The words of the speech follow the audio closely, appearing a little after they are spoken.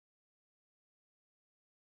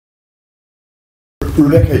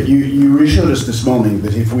Rebecca, you reassured us this morning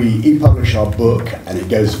that if we e-publish our book and it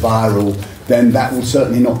goes viral, then that will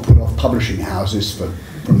certainly not put off publishing houses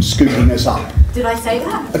from scooping us up. Did I say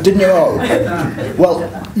that? Didn't you? Oh.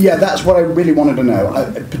 Well, yeah, that's what I really wanted to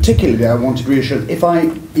know. Particularly, I wanted to reassure, if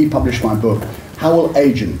I e-publish my book, how will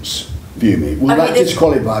agents view me? Will that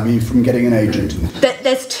disqualify me from getting an agent?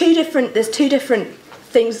 There's two different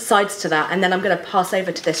sides to that, and then I'm going to pass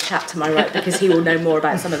over to this chap to my right because he will know more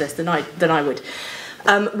about some of this than I would.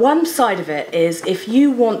 One side of it is if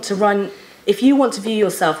you want to view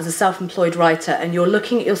yourself as a self-employed writer and you're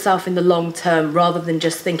looking at yourself in the long term rather than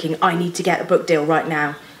just thinking, I need to get a book deal right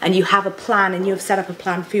now, and you have a plan and you have set up a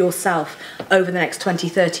plan for yourself over the next 20,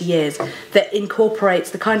 30 years that incorporates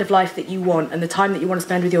the kind of life that you want and the time that you want to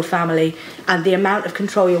spend with your family and the amount of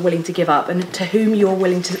control you're willing to give up and to whom you're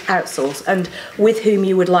willing to outsource and with whom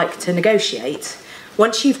you would like to negotiate.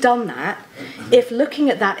 Once you've done that, if looking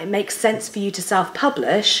at that it makes sense for you to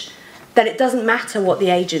self-publish, then it doesn't matter what the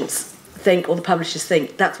agents think or the publishers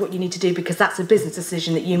think. That's what you need to do because that's a business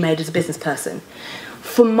decision that you made as a business person.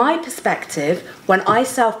 From my perspective, when I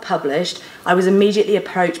self-published, I was immediately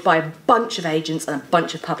approached by a bunch of agents and a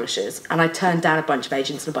bunch of publishers, and I turned down a bunch of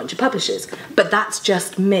agents and a bunch of publishers. But that's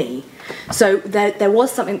just me. So there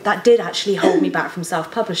was something that did actually hold me back from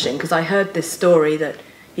self-publishing because I heard this story that,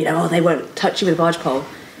 you know, oh, they won't touch you with a barge pole.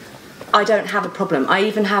 I don't have a problem. I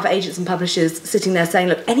even have agents and publishers sitting there saying,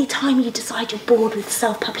 look, any time you decide you're bored with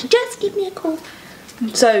self-publishing, just give me a call.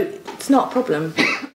 So it's not a problem.